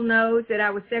whole world knows that I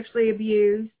was sexually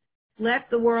abused, let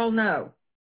the world know.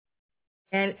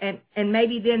 And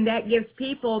maybe then that gives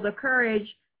people the courage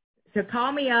to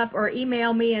call me up or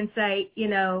email me and say,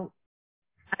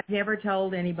 I've never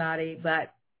told anybody,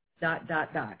 but ...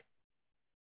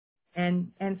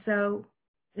 And so,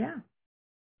 yeah.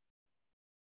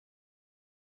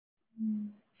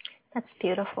 That's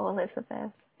beautiful,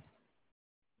 Elizabeth.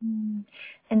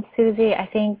 And Susie, I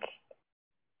think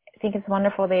it's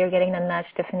wonderful that you're getting the nudge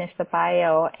to finish the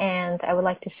bio. And I would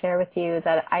like to share with you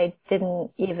that I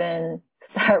didn't even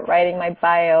start writing my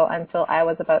bio until I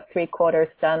was about 3/4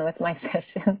 done with my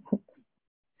session.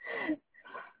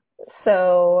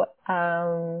 So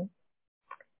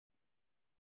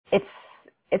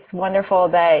it's wonderful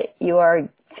that you are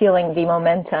feeling the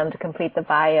momentum to complete the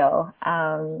bio.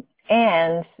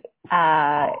 And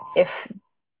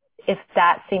if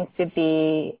that seems to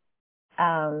be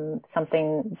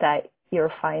something that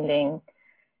you're finding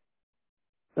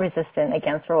resistant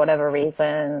against for whatever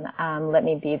reason, let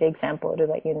me be the example to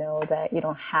let you know that you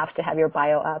don't have to have your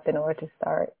bio up in order to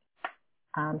start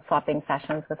swapping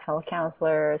sessions with fellow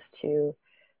counselors, to,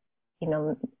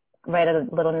 write a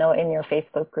little note in your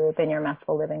Facebook group, in your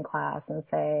Masterful Living class, and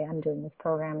say, I'm doing this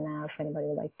program now, if anybody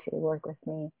would like to work with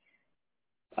me.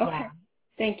 Okay. Yeah.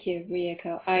 Thank you,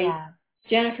 Rieko.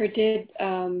 Jennifer did,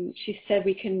 she said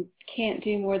we can't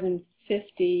do more than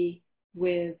 50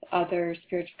 with other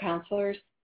spiritual counselors.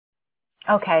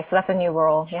 Okay, so that's a new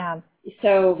rule, yeah.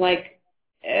 So,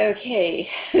 okay,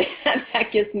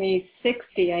 that gives me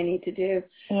 60 I need to do.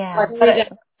 Yeah.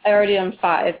 I already done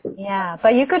 5. Yeah,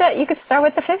 but you could start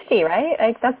with the 50, right?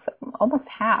 Like, that's almost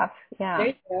half, yeah. There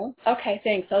you go. Okay,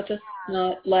 thanks. I'll just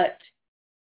not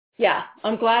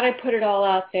I'm glad I put it all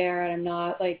out there, and I'm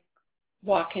not,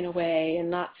 walking away and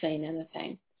not saying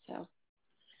anything, so.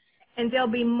 And there'll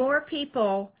be more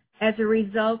people as a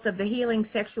result of the healing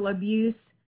sexual abuse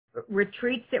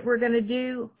retreats that we're going to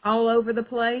do all over the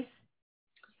place.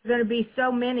 There's going to be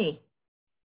so many.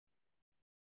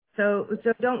 So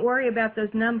don't worry about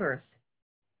those numbers.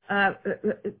 And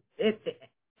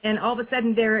all of a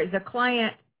sudden there is a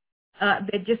client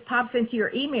that just pops into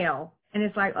your email, and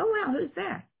it's like, oh, wow, who's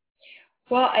that?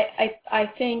 Well, I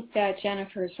think that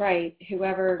Jennifer's right.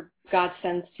 Whoever God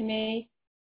sends to me,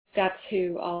 that's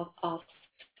who I'll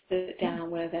sit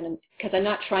down with, and because I'm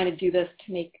not trying to do this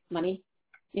to make money,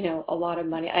 a lot of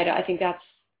money. I think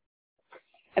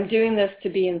I'm doing this to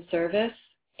be in service,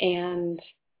 and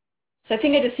so I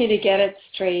think I just need to get it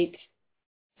straight,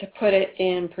 to put it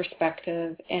in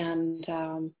perspective, and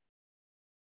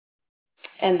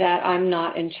that I'm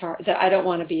not in charge, that I don't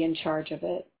want to be in charge of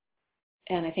it.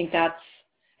 And I think I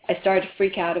started to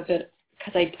freak out a bit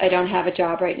because I don't have a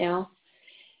job right now.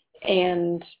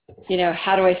 And,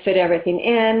 how do I fit everything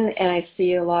in? And I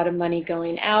see a lot of money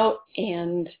going out,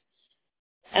 and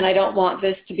I don't want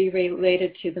this to be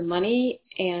related to the money,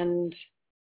 and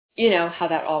how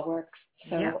that all works.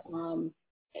 So yeah.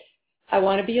 I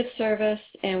want to be of service,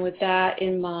 and with that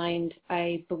in mind,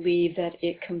 I believe that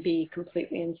it can be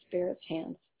completely in Spirit's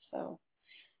hands. So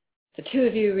the two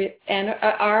of you, and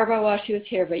Arba while she was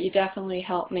here, but you definitely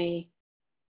helped me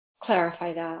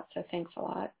clarify that, so thanks a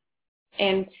lot.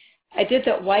 And I did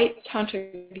that white tantra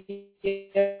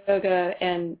yoga,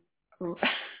 and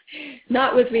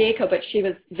not with Rieko, but she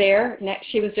was there.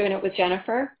 She was doing it with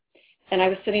Jennifer, and I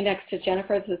was sitting next to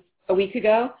Jennifer a week and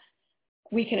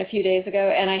a few days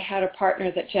ago, and I had a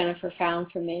partner that Jennifer found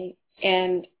for me.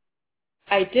 And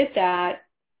I did that.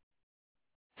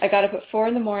 I got up at 4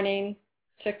 a.m,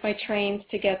 took my trains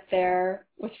to get there,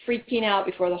 was freaking out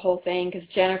before the whole thing because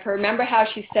Jennifer, remember how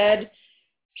she said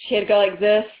she had to go like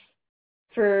this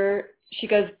she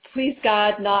goes, please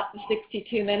God, not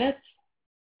 62 minutes.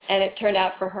 And it turned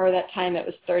out for her that time it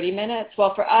was 30 minutes.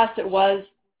 Well, for us it was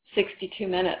 62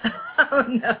 minutes. Oh,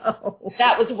 no.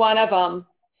 That was one of them.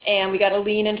 And we got to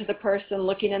lean into the person,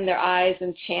 looking in their eyes,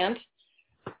 and chant.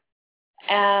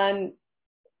 And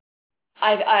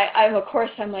of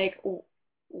course, I'm like,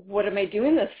 what am I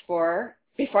doing this for?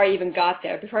 Before I even got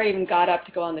there, before I even got up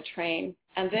to go on the train.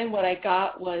 And then what I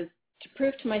got was to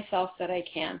prove to myself that I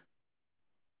can.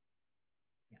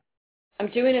 I'm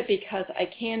doing it because I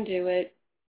can do it.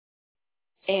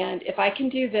 And if I can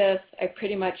do this, I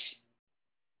pretty much,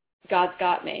 God's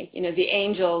got me. The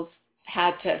angels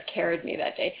had to have carried me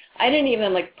that day. I didn't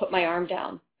even put my arm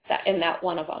down in that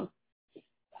one of them.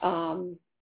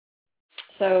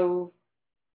 So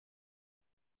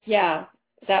yeah,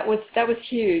 that was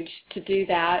huge to do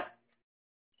that,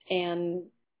 and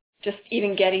just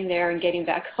even getting there and getting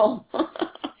back home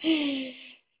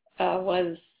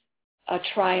was a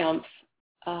triumph.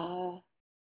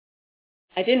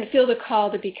 I didn't feel the call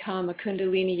to become a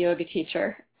Kundalini yoga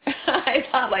teacher. I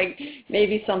thought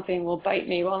maybe something will bite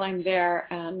me while I'm there,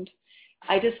 and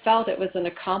I just felt it was an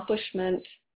accomplishment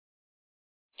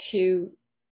to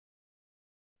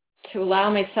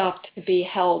allow myself to be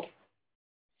held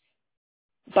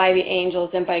by the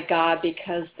angels and by God,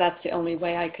 because that's the only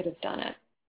way I could have done it.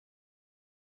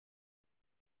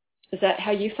 Is that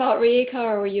how you felt, Rieko,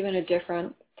 or were you in a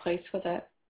different place with it?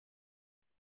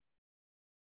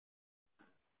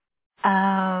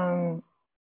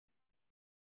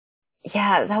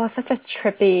 Yeah, that was such a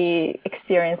trippy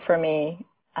experience for me,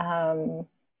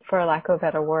 for lack of a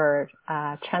better word,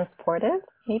 transportive,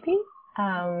 maybe.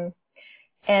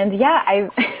 And yeah,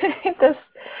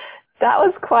 that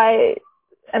was quite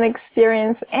an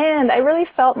experience. And I really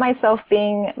felt myself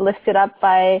being lifted up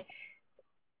by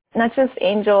not just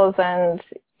angels and,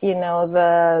 you know,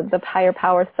 the higher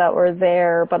powers that were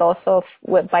there, but also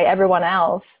by everyone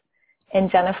else,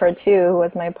 and Jennifer too, who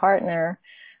was my partner.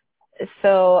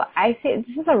 So I think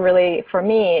this is for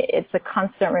me, it's a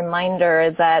constant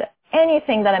reminder that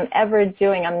anything that I'm ever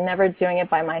doing, I'm never doing it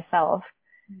by myself.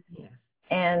 Yeah.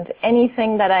 And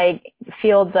anything that I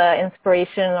feel the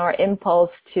inspiration or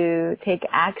impulse to take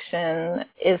action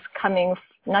is coming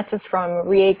not just from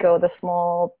Rieko, the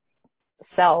small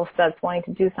self that's wanting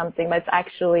to do something, but it's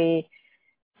actually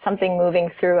something moving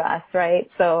through us, right?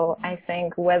 So I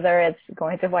think whether it's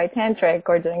going to White Tantric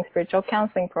or doing spiritual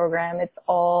counseling program, it's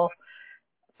all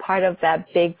part of that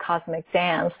big cosmic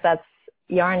dance that's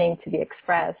yearning to be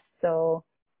expressed. So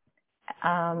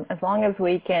as long as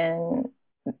we can,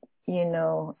 you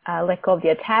know, let go of the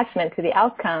attachment to the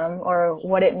outcome or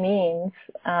what it means,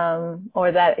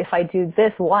 or that if I do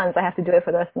this once, I have to do it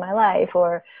for the rest of my life,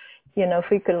 or, you know, if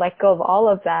we could let go of all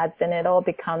of that, then it all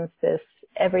becomes this,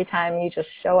 every time you just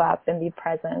show up and be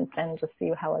present and just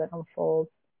see how it unfolds.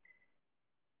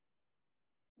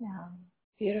 Yeah.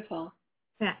 Beautiful.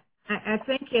 Yeah. I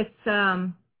think it's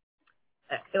one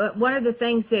of the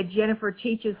things that Jennifer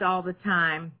teaches all the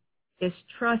time is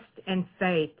trust and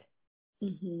faith.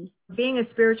 Mm-hmm. Being a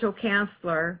spiritual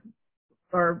counselor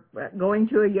or going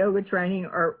to a yoga training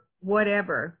or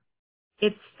whatever,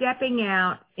 it's stepping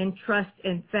out in trust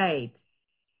and faith,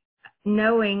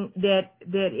 knowing that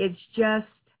it's just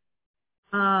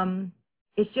a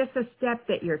step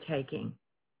that you're taking,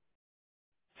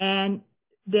 and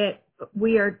that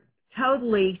we are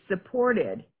totally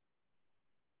supported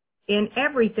in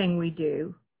everything we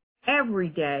do every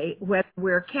day, whether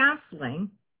we're counseling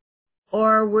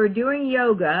or we're doing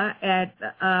yoga at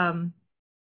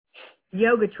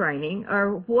yoga training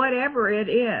or whatever it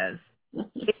is.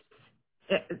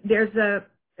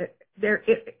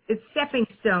 It's stepping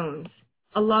stones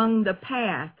along the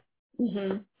path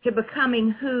Mm-hmm. to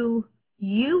becoming who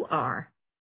you are.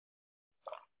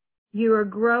 You are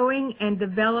growing and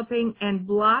developing and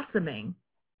blossoming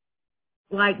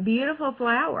like beautiful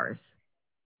flowers.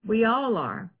 We all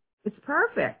are. It's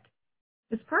perfect.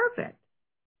 It's perfect.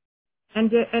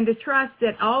 And to trust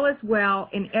that all is well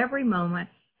in every moment.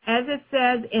 As it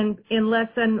says in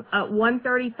lesson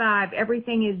 135,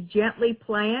 everything is gently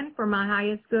planned for my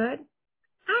highest good.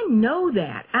 I know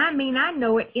that. I mean, I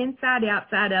know it inside,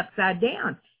 outside, upside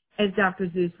down, as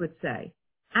Dr. Zeus would say.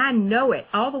 I know it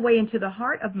all the way into the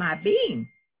heart of my being.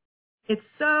 It's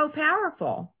so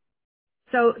powerful.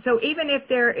 So even if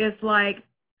there is like,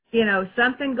 you know,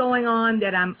 something going on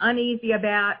that I'm uneasy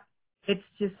about, it's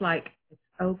just like, it's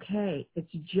okay.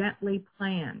 It's gently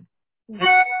planned.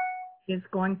 It's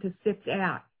going to sift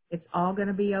out. It's all going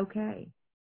to be okay.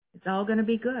 It's all going to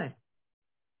be good.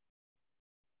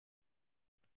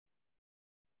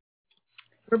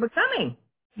 We're becoming.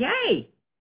 Yay.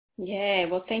 Yay.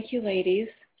 Well, thank you, ladies.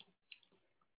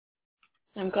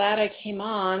 I'm glad I came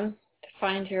on to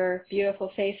find your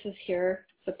beautiful faces here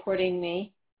supporting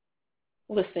me,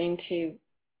 listening to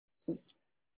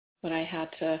what I had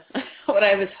to, what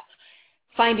I was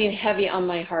finding heavy on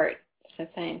my heart. So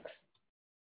thanks.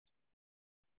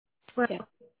 Well, yeah.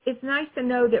 It's nice to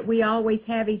know that we always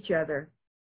have each other,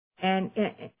 and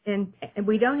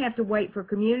we don't have to wait for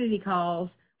community calls.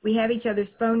 We have each other's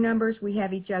phone numbers. We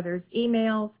have each other's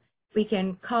emails. We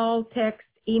can call, text,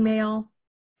 email,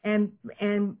 and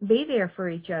be there for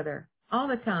each other all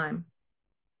the time.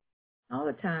 All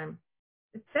the time.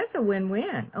 That's a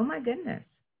win-win. Oh, my goodness.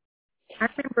 I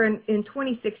remember in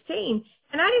 2016,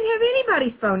 and I didn't have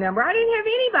anybody's phone number. I didn't have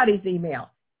anybody's email.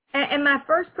 And my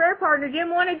first prayer partner didn't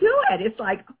want to do it. It's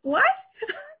like, what?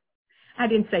 I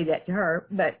didn't say that to her,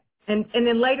 but and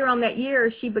then later on that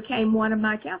year, she became one of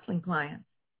my counseling clients.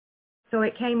 So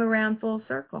it came around full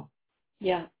circle.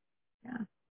 Yeah. Yeah.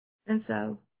 And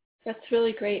so. That's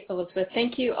really great, Elizabeth.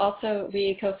 Thank you also,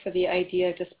 Rieko, for the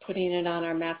idea of just putting it on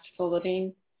our Masterful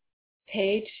Living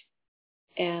page,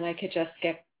 and I could just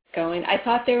get going. I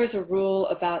thought there was a rule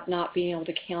about not being able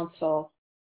to cancel.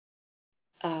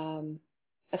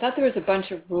 I thought there was a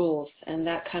bunch of rules, and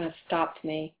that kind of stopped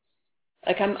me.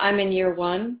 Like I'm in year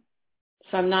 1,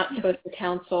 so I'm not supposed to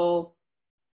counsel.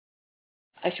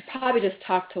 I should probably just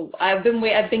talk to. I've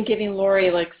been giving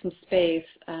Lori like some space,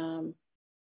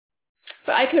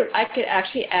 but I could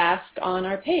actually ask on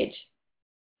our page.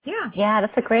 Yeah,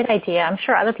 that's a great idea. I'm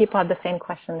sure other people have the same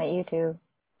question that you do.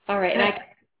 All right, and I could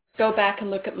go back and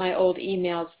look at my old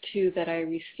emails too that I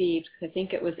received, because I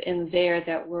think it was in there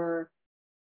that we're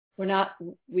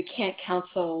we can't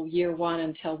counsel year 1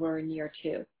 until we're in year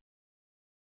 2.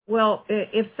 Well,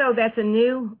 if so, that's a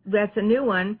new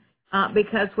one,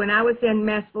 because when I was in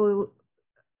Masterful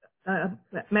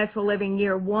Living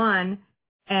year 1,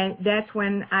 and that's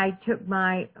when I took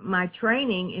my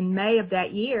training in May of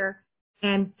that year,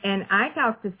 and I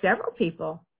talked to several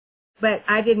people, but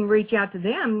I didn't reach out to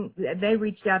them. They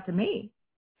reached out to me.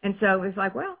 And so it was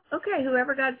like, well, okay,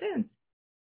 whoever got in.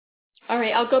 All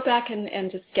right, I'll go back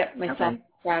and just get myself Okay.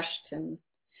 refreshed.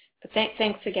 But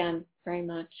thanks again very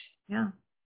much. Yeah.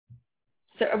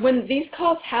 So when these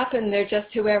calls happen, they're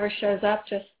just whoever shows up,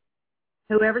 just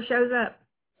Whoever shows up.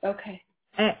 okay.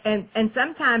 And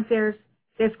sometimes there's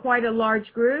quite a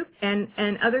large group, and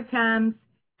other times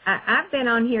I've been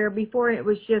on here before, and it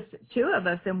was just 2 of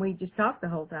us, and we just talked the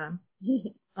whole time.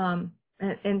 And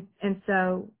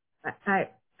so I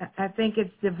think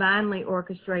it's divinely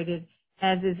orchestrated,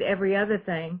 as is every other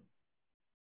thing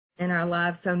in our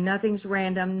lives. So nothing's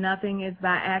random, nothing is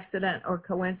by accident or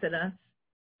coincidence.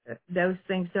 Those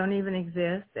things don't even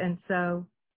exist, and so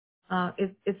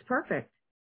it's perfect.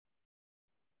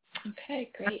 Okay,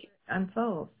 great. It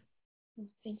unfolds.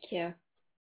 Thank you.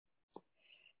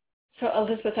 So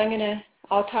Elizabeth,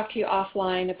 I'll talk to you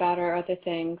offline about our other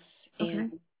things. Okay.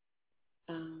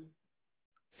 And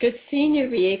good seeing you,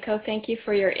 Rieko. Thank you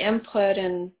for your input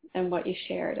and what you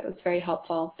shared. It was very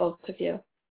helpful, both of you.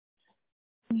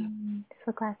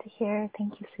 So glad to hear.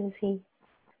 Thank you, Susie.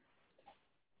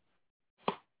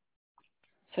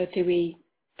 So do we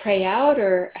pray out,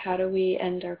 or how do we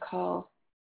end our call?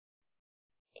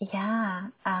 Yeah.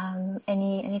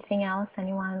 Anything else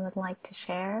anyone would like to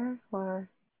share, or?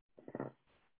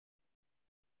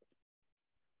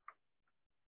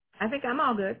 I think I'm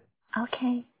all good.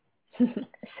 Okay.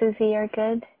 Susie, you're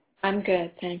good? I'm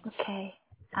good, thanks. Okay.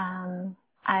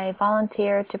 I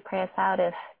volunteer to pray us out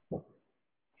if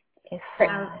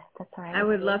that's all right. I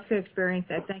would love to experience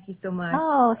that. Thank you so much.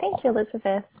 Oh, thank you,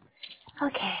 Elizabeth.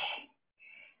 Okay.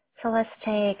 So let's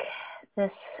take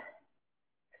this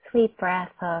sweet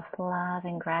breath of love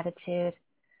and gratitude.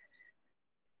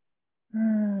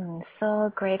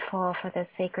 So grateful for this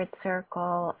sacred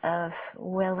circle of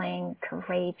willing,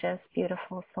 courageous,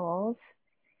 beautiful souls.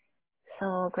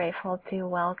 So grateful to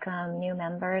welcome new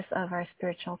members of our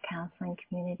spiritual counseling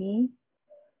community.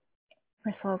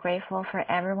 We're so grateful for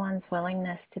everyone's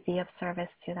willingness to be of service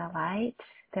to the light,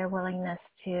 their willingness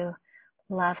to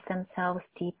love themselves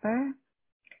deeper,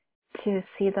 to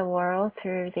see the world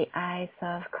through the eyes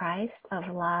of Christ, of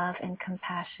love and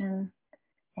compassion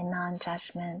and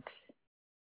non-judgment.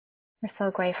 We're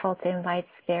so grateful to invite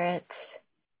Spirit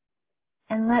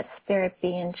and let Spirit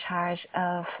be in charge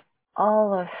of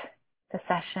all of the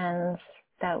sessions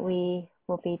that we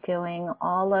will be doing,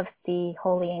 all of the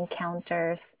holy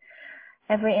encounters,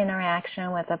 every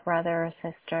interaction with a brother or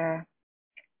sister.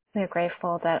 We are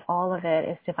grateful that all of it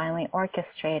is divinely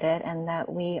orchestrated and that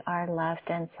we are loved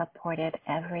and supported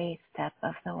every step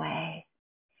of the way.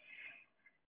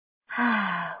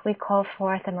 We call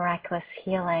forth a miraculous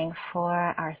healing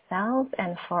for ourselves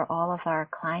and for all of our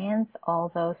clients,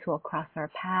 all those who will cross our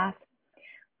path.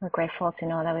 We're grateful to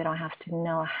know that we don't have to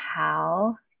know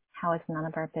how. How is none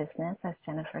of our business, as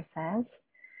Jennifer says.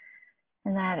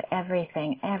 And that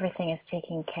everything is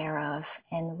taken care of.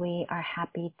 And we are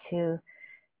happy to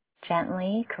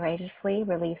gently, courageously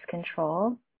release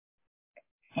control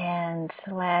and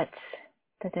let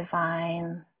the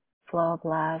divine flow of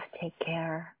love take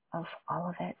care of all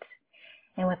of it.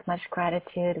 And with much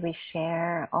gratitude, we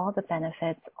share all the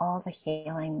benefits, all the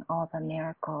healing, all the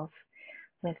miracles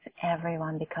with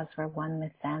everyone because we're one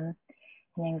with them.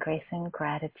 And in grace and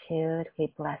gratitude, we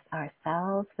bless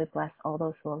ourselves, we bless all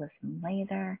those who will listen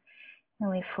later, and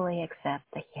we fully accept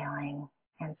the healing.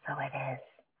 And so it is.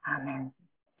 Amen.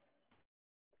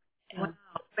 Wow,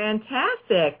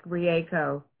 fantastic,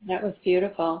 Rieko. That was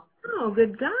beautiful. Oh,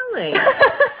 good golly.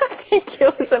 Thank you,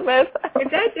 Elizabeth.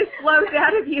 If that just flows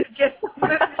out of you, just I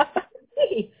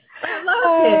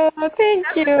loved it. Thank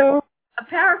you. A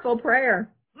powerful prayer.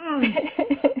 Oh,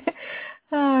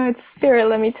 it's Spirit,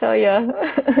 let me tell you.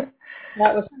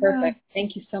 That was perfect.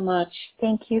 Thank you so much.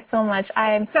 Thank you so much.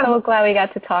 I am so glad we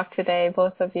got to talk today,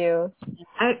 both of you.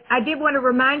 I did want to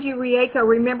remind you, Rieko,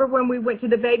 remember when we went to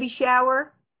the baby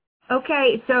shower?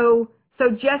 Okay, so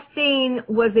Justine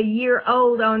was a year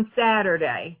old on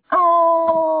Saturday.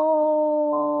 Oh,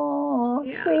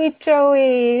 yeah. Sweet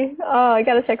Joey. Oh, I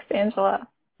got to text Angela.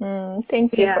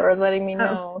 Thank you for letting me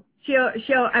know.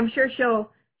 I'm sure she'll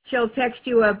text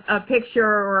you a picture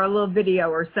or a little video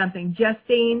or something.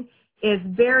 Justine is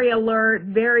very alert,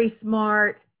 very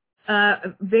smart,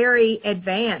 very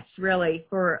advanced, really,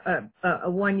 for a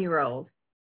 1-year-old.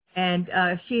 And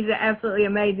she's absolutely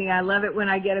amazing. I love it when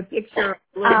I get a picture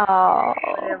or Oh.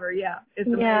 whatever. Yeah, it's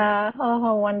amazing. Yeah. Oh,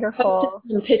 how wonderful.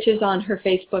 Posted some pictures on her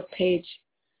Facebook page.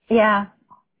 Yeah.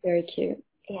 Very cute.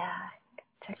 Yeah.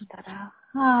 Check that out.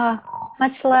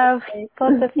 Much love,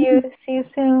 both of you. See you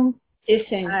soon. See you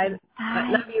soon. I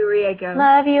love you, Rieko.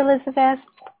 Love you, Elizabeth.